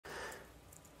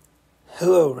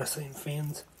Hello, wrestling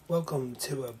fans. Welcome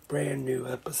to a brand new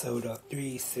episode of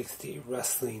 360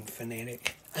 Wrestling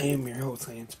Fanatic. I am your host,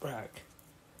 Lance Brock.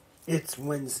 It's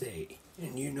Wednesday,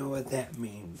 and you know what that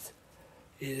means.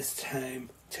 It is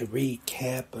time to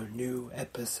recap a new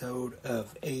episode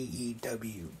of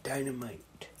AEW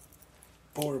Dynamite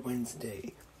for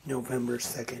Wednesday, November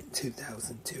 2nd,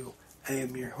 2002. I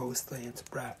am your host, Lance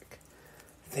Brock.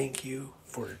 Thank you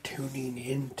for tuning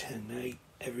in tonight,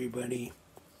 everybody.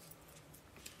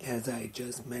 As I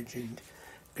just mentioned,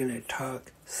 I'm going to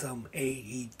talk some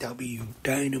AEW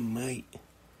Dynamite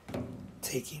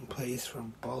taking place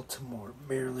from Baltimore,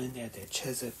 Maryland at the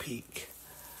Chesapeake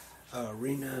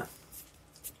Arena.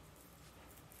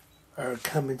 Our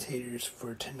commentators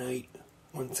for tonight,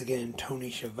 once again, Tony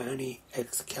Schiavone,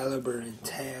 Excalibur, and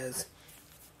Taz.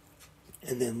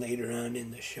 And then later on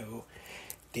in the show,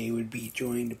 they would be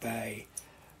joined by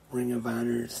Ring of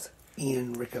Honor's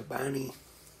Ian Riccaboni.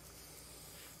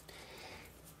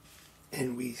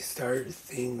 And we start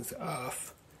things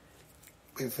off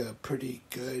with a pretty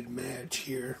good match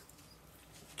here.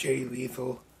 Jay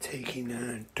Lethal taking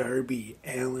on Darby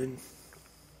Allin.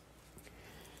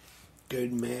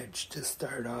 Good match to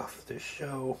start off the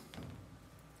show.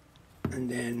 And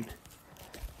then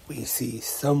we see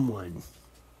someone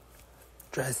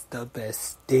dressed up as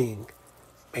Sting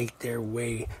make their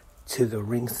way to the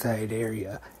ringside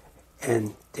area.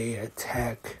 And they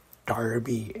attack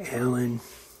Darby Allin.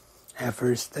 At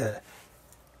first, the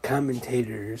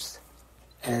commentators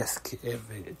ask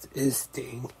if it is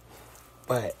Sting,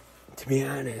 but to be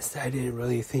honest, I didn't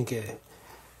really think it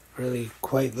really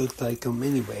quite looked like him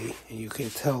anyway, and you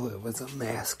could tell it was a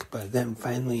mask, but then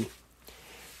finally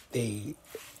they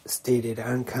stated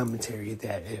on commentary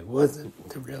that it wasn't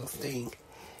the real Sting,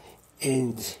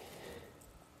 and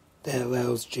that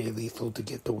allows Jay Lethal to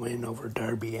get the win over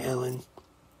Darby Allin,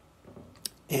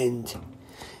 and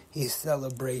he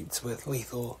celebrates with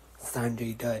Lethal,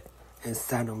 Sanjay Dutt, and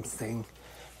Saddam Singh,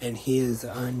 and he is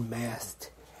unmasked,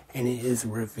 and it is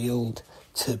revealed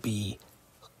to be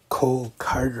Cole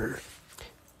Carter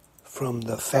from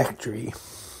the factory.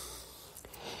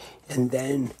 And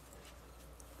then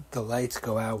the lights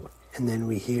go out, and then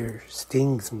we hear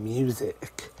Sting's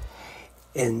music,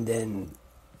 and then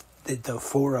the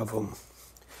four of them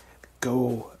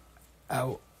go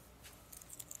out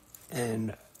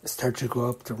and start to go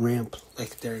up the ramp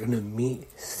like they're going to meet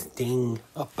Sting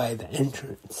up by the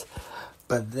entrance.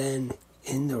 But then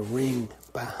in the ring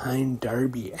behind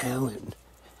Darby Allin,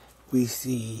 we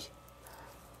see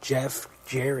Jeff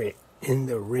Jarrett in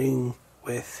the ring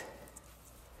with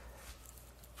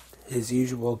his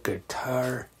usual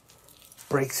guitar,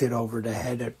 breaks it over the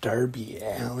head of Darby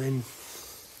Allin,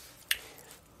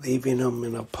 leaving him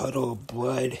in a puddle of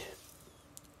blood.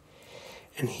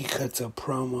 And he cuts a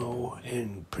promo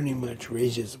and pretty much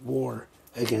rages war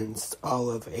against all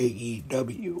of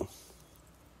AEW.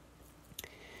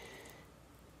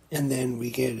 And then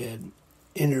we get an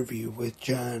interview with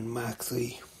Jon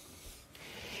Moxley.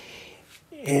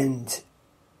 And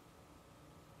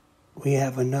we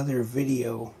have another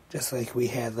video just like we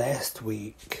had last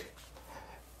week.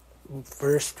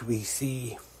 First we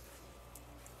see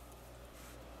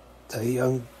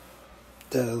the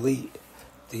Elite,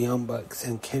 the Young Bucks,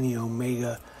 and Kenny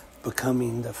Omega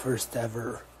becoming the first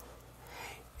ever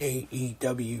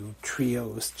AEW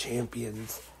Trios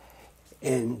champions.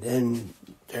 And then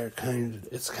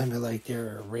it's kind of like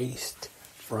they're erased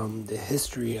from the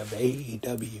history of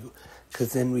AEW,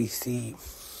 because then we see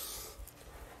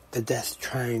the Death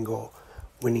Triangle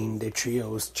winning the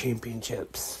Trios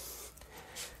championships.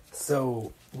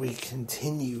 So we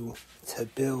continue to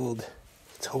build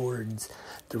towards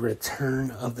the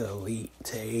return of the Elite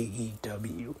to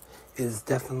AEW. Is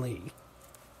definitely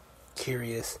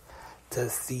curious to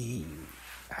see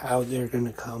how they're going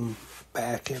to come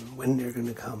back and when they're going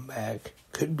to come back.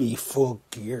 Could be Full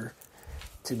Gear,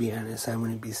 to be honest. I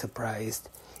wouldn't be surprised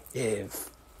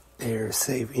if they're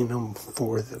saving them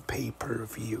for the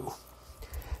pay-per-view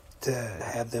to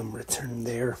have them return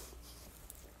there.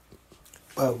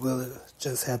 But we'll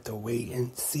just have to wait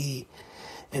and see.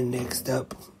 And next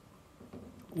up,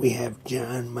 we have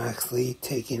Jon Moxley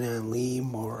taking on Lee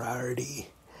Moriarty.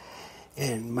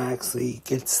 And Moxley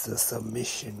gets the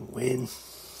submission win.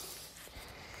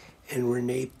 And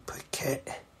Renee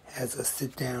Paquette has a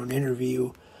sit-down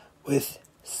interview with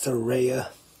Saraya.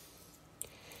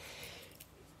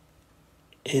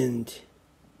 And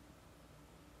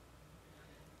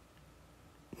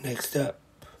next up,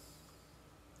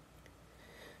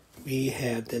 we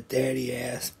have the Daddy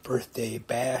Ass Birthday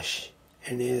Bash,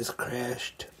 and it is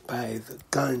crashed by the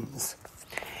Guns.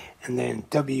 And then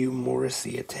W.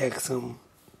 Morrissey attacks him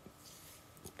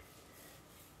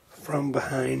from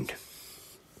behind.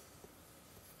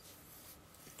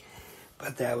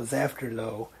 But that was after,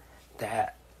 though,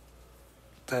 that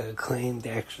the Acclaimed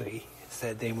actually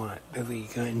said they want Billy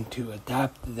Gunn to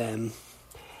adopt them.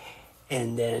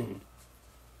 And then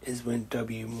is when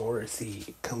W.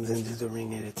 Morrissey comes into the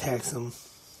ring and attacks them.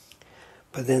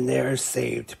 But then they are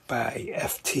saved by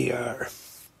FTR.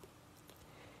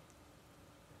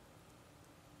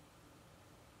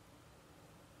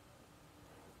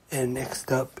 And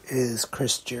next up is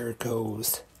Chris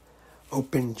Jericho's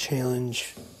open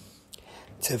challenge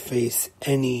to face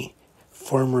any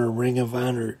former Ring of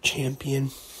Honor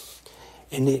champion.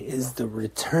 And it is the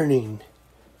returning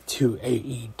to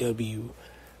AEW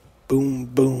Boom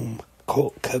Boom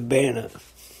Colt Cabana.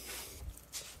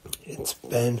 It's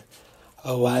been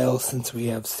a while since we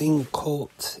have seen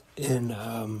Colt in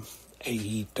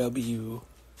AEW.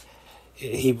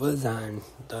 He was on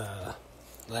the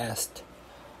last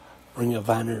Ring of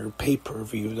Honor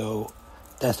pay-per-view, though.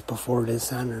 That's before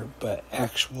Dishonor, but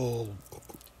actual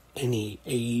any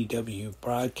AEW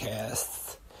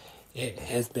broadcasts, it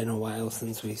has been a while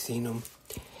since we've seen him.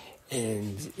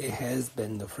 And it has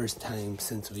been the first time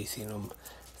since we've seen him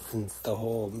since the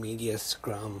whole media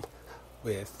scrum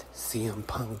with CM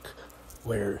Punk,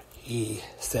 where he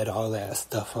said all that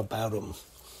stuff about him.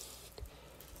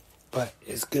 But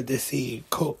it's good to see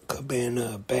Colt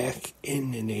Cabana back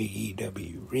in an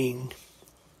AEW ring.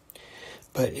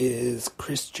 But is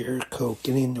Chris Jericho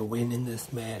getting the win in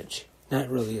this match? Not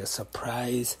really a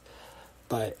surprise,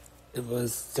 but it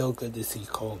was still good to see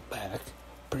Colt back.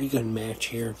 Pretty good match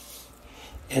here.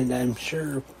 And I'm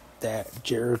sure that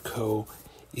Jericho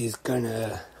is going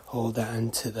to hold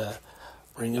on to the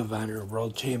Ring of Honor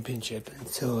World Championship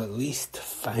until at least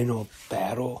Final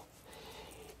Battle.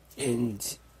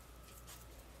 And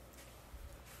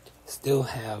still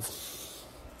have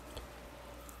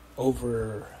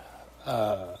over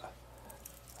about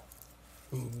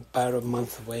a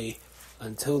month away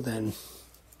until then.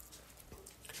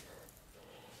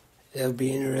 It'll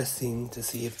be interesting to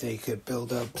see if they could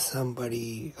build up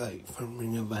somebody like from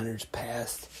Ring of Honor's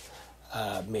past,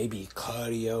 maybe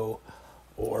Claudio,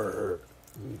 or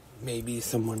maybe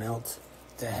someone else,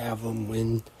 to have them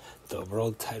win the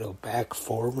world title back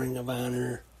for Ring of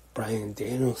Honor. Bryan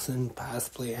Danielson,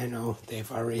 possibly. I know they've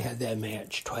already had that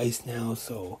match twice now,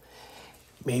 so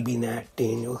maybe not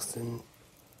Danielson,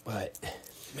 but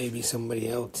maybe somebody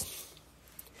else.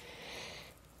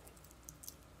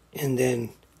 And then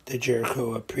the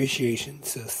Jericho Appreciation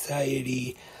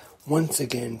Society once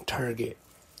again target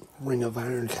Ring of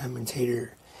Honor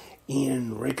commentator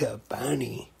Ian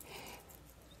Riccaboni.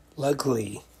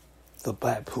 Luckily, the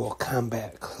Blackpool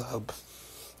Combat Club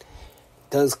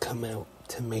does come out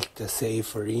to make the save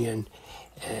for Ian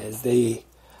as they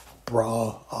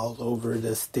brawl all over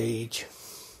the stage.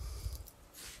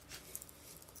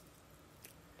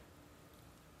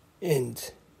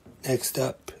 And next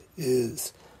up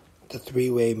is the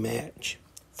three-way match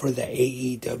for the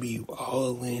AEW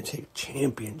All-Atlantic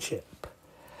Championship.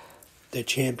 The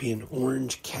champion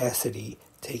Orange Cassidy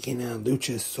taking on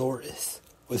Luchasaurus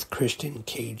with Christian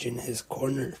Cage in his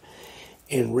corner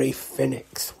and Rey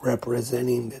Fenix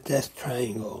representing the Death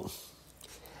Triangle.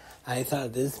 I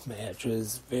thought this match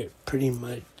was pretty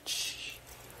much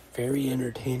very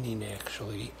entertaining,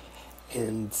 actually,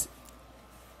 and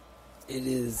it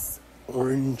is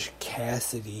Orange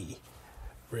Cassidy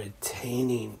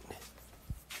retaining.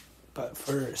 But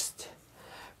first,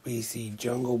 we see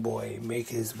Jungle Boy make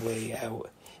his way out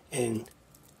and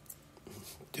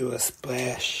do a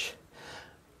splash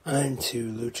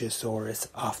onto Luchasaurus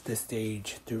off the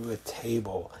stage through a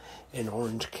table, and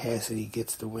Orange Cassidy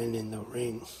gets the win in the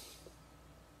ring.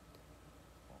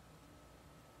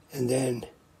 And then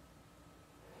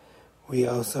we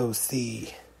also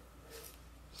see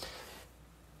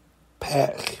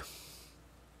Pac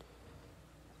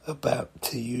about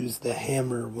to use the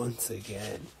hammer once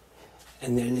again.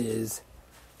 And then it is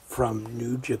from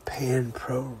New Japan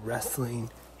Pro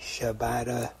Wrestling,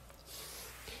 Shibata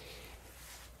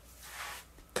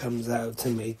comes out to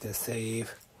make the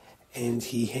save, and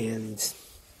he hands,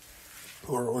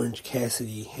 or Orange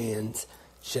Cassidy hands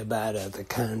Shibata the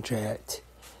contract.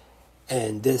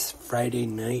 And this Friday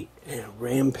night at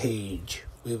Rampage,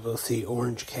 we will see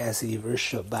Orange Cassidy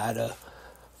versus Shibata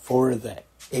for the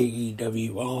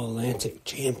AEW All-Atlantic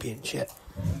Championship.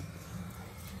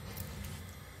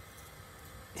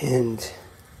 And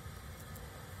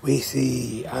we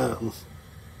see, I'm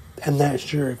not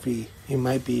sure if he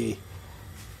might be,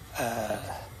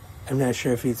 I'm not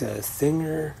sure if he's a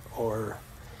singer or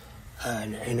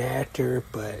an actor,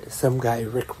 but some guy,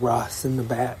 Rick Ross, in the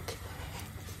back.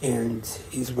 And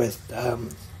he's with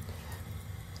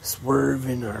Swerve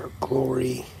in our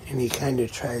glory, and he kind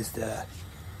of tries to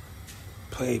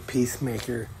play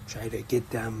peacemaker, try to get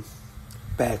them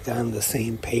back on the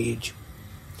same page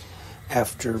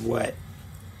after what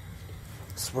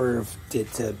Swerve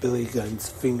did to Billy Gunn's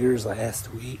fingers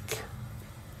last week.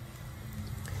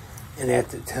 And at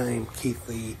the time, Keith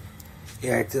Lee, he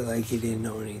acted like he didn't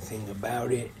know anything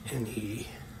about it, and he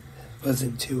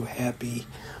wasn't too happy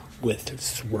with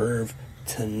Swerve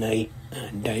tonight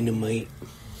on Dynamite.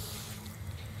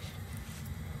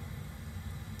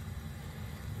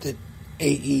 The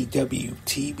AEW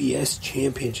TBS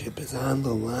Championship is on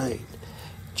the line.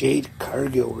 Jade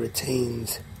Cargill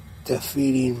retains,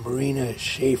 defeating Marina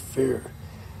Shafir.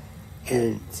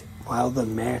 And while the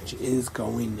match is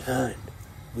going on,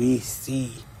 we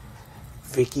see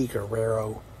Vicky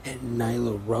Guerrero and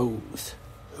Nyla Rose,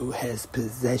 who has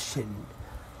possession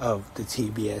of the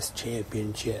TBS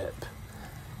Championship.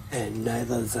 And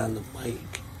Nyla's on the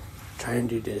mic trying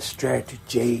to distract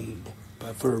Jade,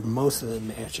 but for most of the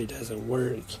match it doesn't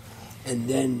work. And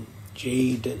then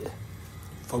Jade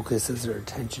focuses her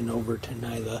attention over to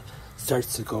Nyla,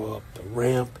 starts to go up the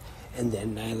ramp, and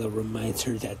then Nyla reminds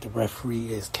her that the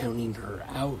referee is counting her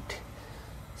out.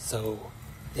 So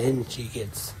then she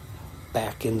gets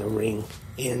back in the ring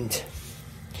and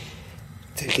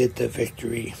to get the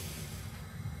victory.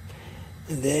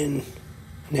 And then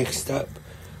next up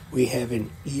we have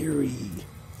an eerie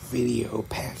video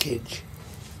package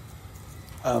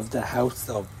of the House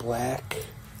of Black,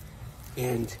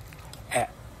 and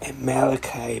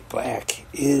Malachi Black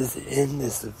is in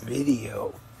this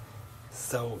video.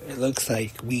 So it looks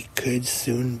like we could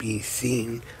soon be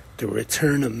seeing the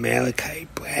return of Malachi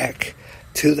Black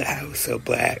to the House of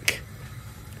Black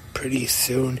pretty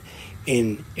soon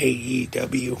in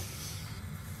AEW.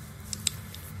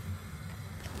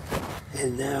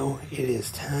 And now it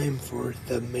is time for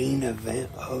the main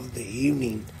event of the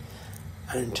evening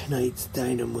on tonight's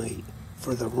Dynamite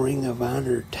for the Ring of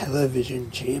Honor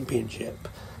Television Championship.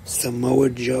 Samoa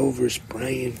Joe versus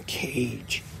Brian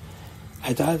Cage.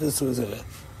 I thought this was a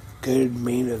good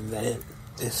main event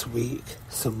this week.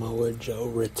 Samoa Joe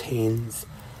retains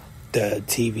the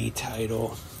TV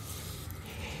title.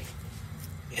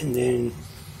 And then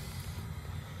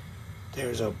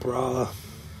there's a brawl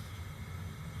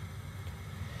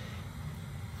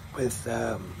with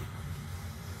the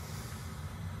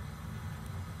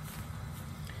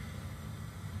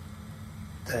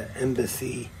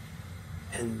Embassy,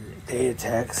 and they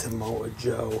attack Samoa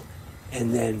Joe,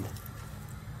 and then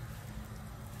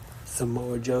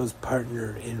Samoa Joe's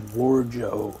partner in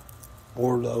Wardlow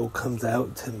comes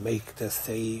out to make the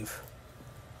save.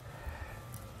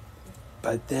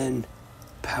 But then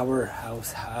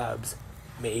Powerhouse Hobbs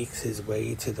makes his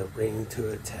way to the ring to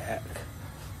attack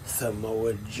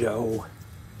Samoa Joe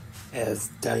as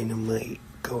Dynamite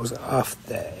goes off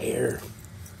the air.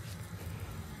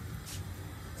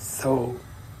 So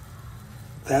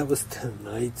that was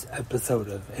tonight's episode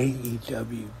of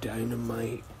AEW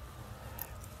Dynamite.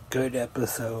 Good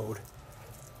episode.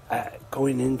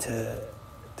 Going into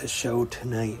the show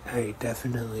tonight, I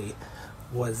definitely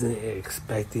wasn't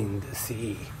expecting to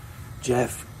see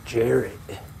Jeff Jarrett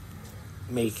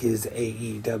make his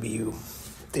AEW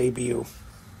debut.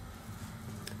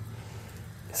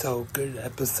 So, good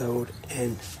episode.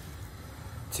 And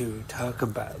to talk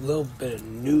about a little bit of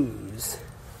news,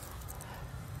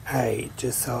 I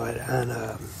just saw it on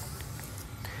a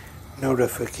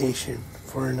notification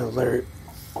for an alert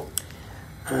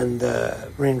on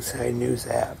the Ringside News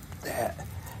app that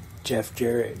Jeff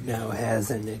Jarrett now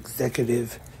has an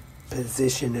executive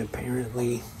position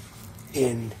apparently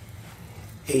in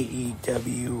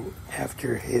AEW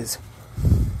after his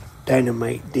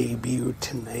Dynamite debut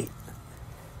tonight.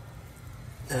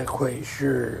 Not quite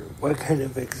sure what kind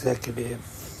of executive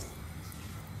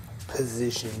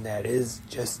position that is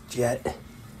just yet,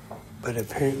 but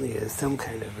apparently it's some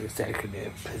kind of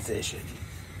executive position.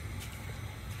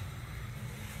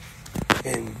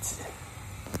 And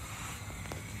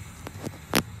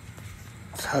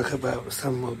talk about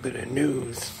some little bit of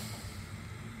news.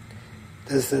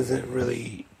 This isn't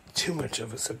really too much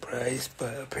of a surprise,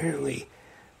 but apparently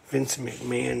Vince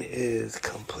McMahon is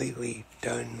completely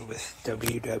done with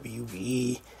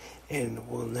WWE and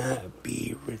will not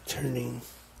be returning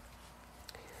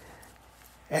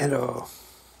at all.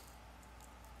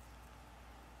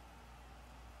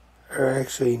 Or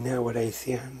actually, now what I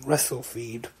see on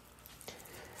WrestleFeed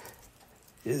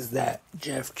is that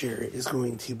Jeff Jarrett is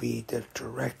going to be the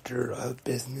Director of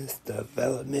Business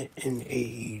Development in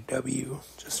AEW.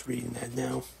 Just reading that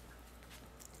now.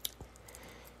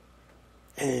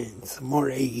 And some more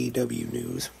AEW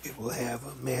news. We will have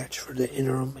a match for the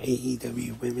interim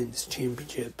AEW Women's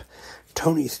Championship.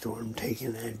 Toni Storm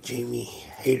taking on Jamie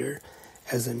Hayter,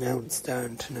 as announced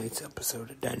on tonight's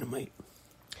episode of Dynamite.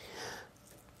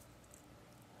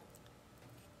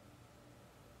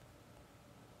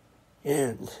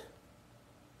 And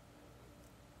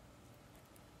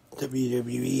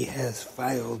WWE has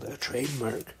filed a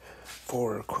trademark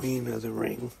for Queen of the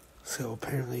Ring. So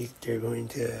apparently they're going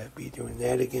to be doing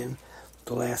that again.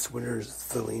 The last winner is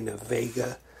Zelina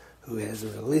Vega, who has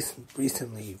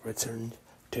recently returned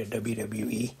to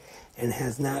WWE and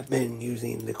has not been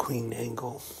using the Queen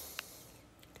angle.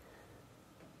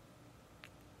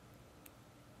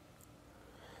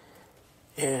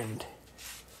 And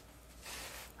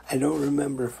I don't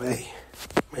remember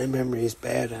my memory is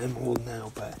bad, I'm old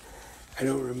now, but I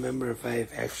don't remember if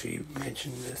I've actually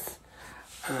mentioned this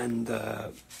on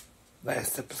the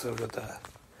last episode of the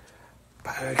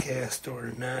podcast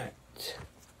or not,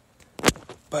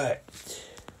 but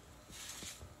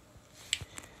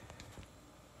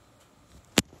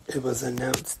it was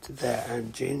announced that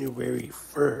on January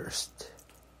 1st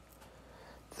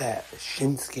that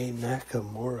Shinsuke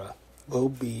Nakamura will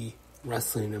be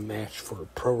wrestling a match for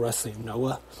Pro Wrestling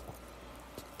Noah,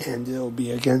 and it'll be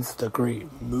against the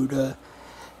Great Muta,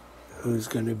 who's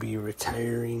going to be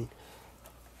retiring.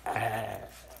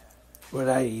 What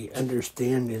I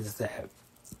understand is that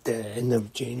the end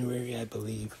of January, I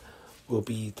believe, will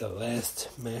be the last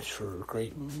match for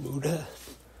Great Muta,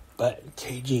 but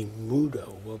Keiji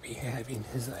Muto will be having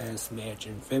his last match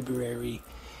in February,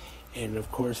 and of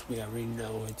course we already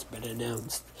know it's been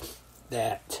announced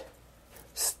that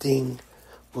Sting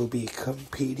will be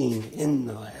competing in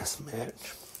the last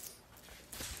match.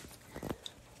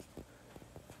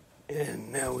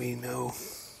 And now we know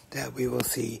that we will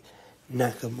see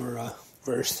Nakamura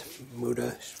versus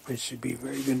Muta, which should be a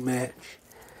very good match.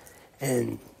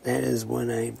 And that is one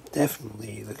I'm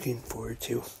definitely looking forward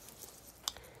to.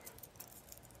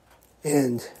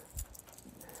 And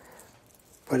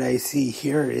what I see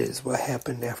here is what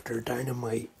happened after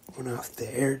Dynamite went off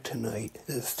the air tonight,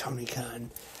 as Tony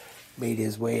Khan made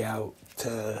his way out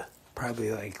to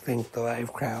probably thank the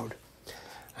live crowd.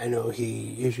 I know he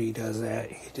usually does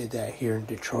that. He did that here in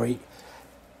Detroit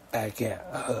back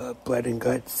at Blood and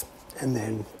Guts,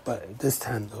 but this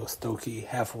time though, Stokey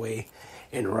halfway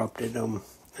interrupted him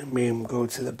and made him go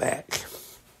to the back.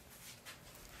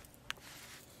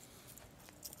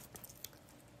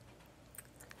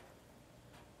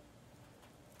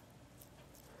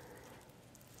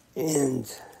 And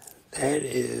that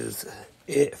is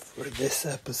it for this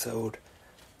episode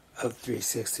of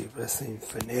 360 Wrestling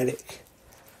Fanatic.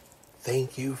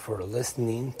 Thank you for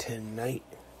listening tonight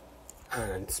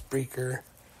on Spreaker,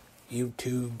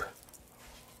 YouTube,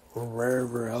 or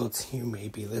wherever else you may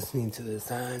be listening to this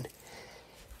on.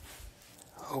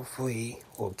 Hopefully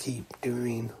we'll keep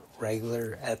doing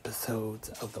regular episodes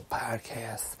of the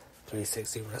podcast,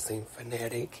 360 Wrestling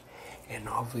Fanatic, and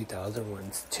hopefully the other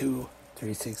ones too,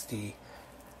 360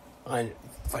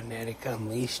 Fanatic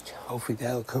Unleashed. Hopefully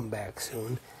that'll come back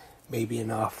soon. Maybe an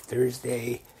off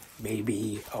Thursday,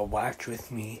 maybe a watch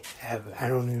with me. I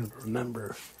don't even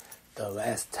remember the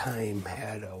last time I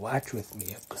had a watch with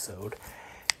me episode,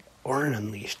 or an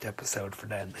Unleashed episode for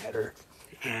that matter.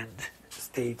 And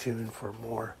stay tuned for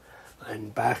more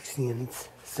unboxings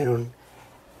soon.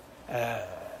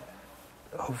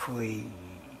 Hopefully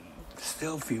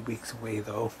still a few weeks away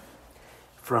though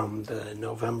from the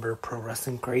November Pro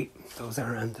Wrestling Crate. Those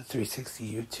are on the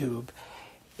 360 YouTube,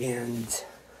 and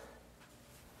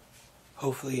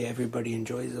hopefully everybody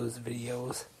enjoys those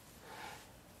videos.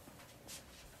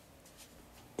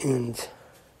 And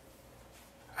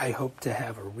I hope to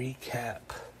have a recap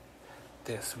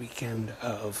this weekend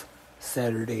of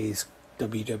Saturday's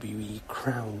WWE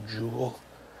Crown Jewel,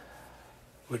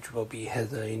 which will be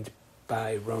headlined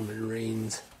by Roman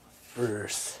Reigns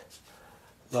versus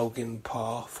Logan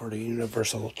Paul for the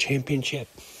Universal Championship.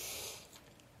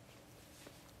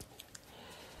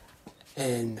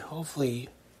 And hopefully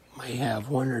might have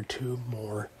one or two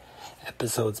more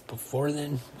episodes before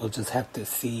then. We'll just have to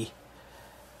see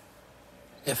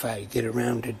if I get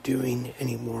around to doing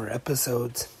any more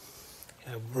episodes.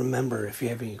 Remember, if you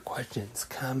have any questions,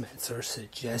 comments, or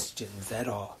suggestions at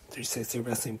all,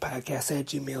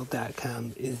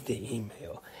 360wrestlingpodcast@gmail.com is the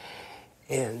email.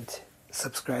 And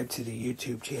subscribe to the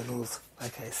YouTube channels.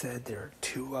 Like I said, there are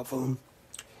 2 of them.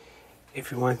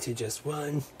 If you want to, just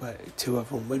one, but 2 of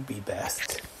them would be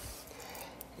best.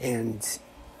 And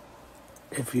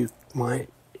if you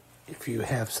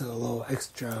have a little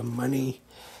extra money,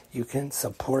 you can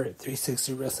support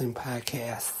 360 Wrestling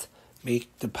Podcast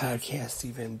make the podcast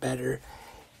even better.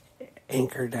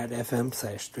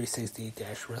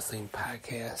 Anchor.fm/360-Wrestling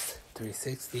Podcast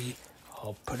 360.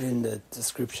 I'll put in the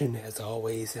description as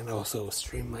always, and also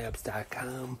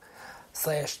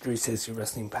streamlabs.com/360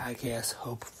 Wrestling Podcast.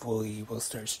 Hopefully we'll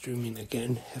start streaming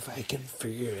again if I can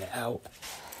figure it out.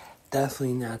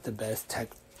 Definitely not the best tech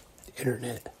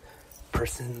internet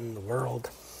person in the world,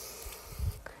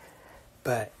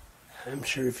 but I'm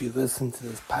sure if you listened to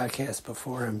this podcast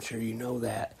before, I'm sure you know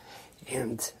that.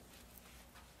 And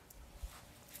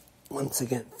once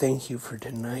again, thank you for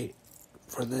tonight,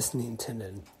 for listening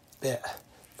tonight,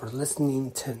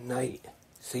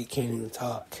 so you can't even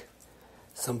talk.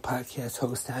 Some podcast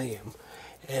host I am.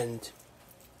 And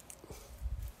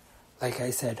like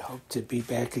I said, hope to be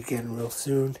back again real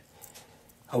soon.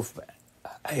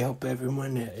 I hope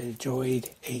everyone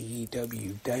enjoyed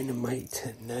AEW Dynamite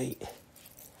tonight.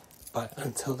 But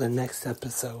until the next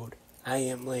episode, I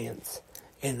am Lance,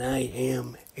 and I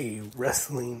am a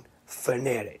wrestling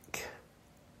fanatic.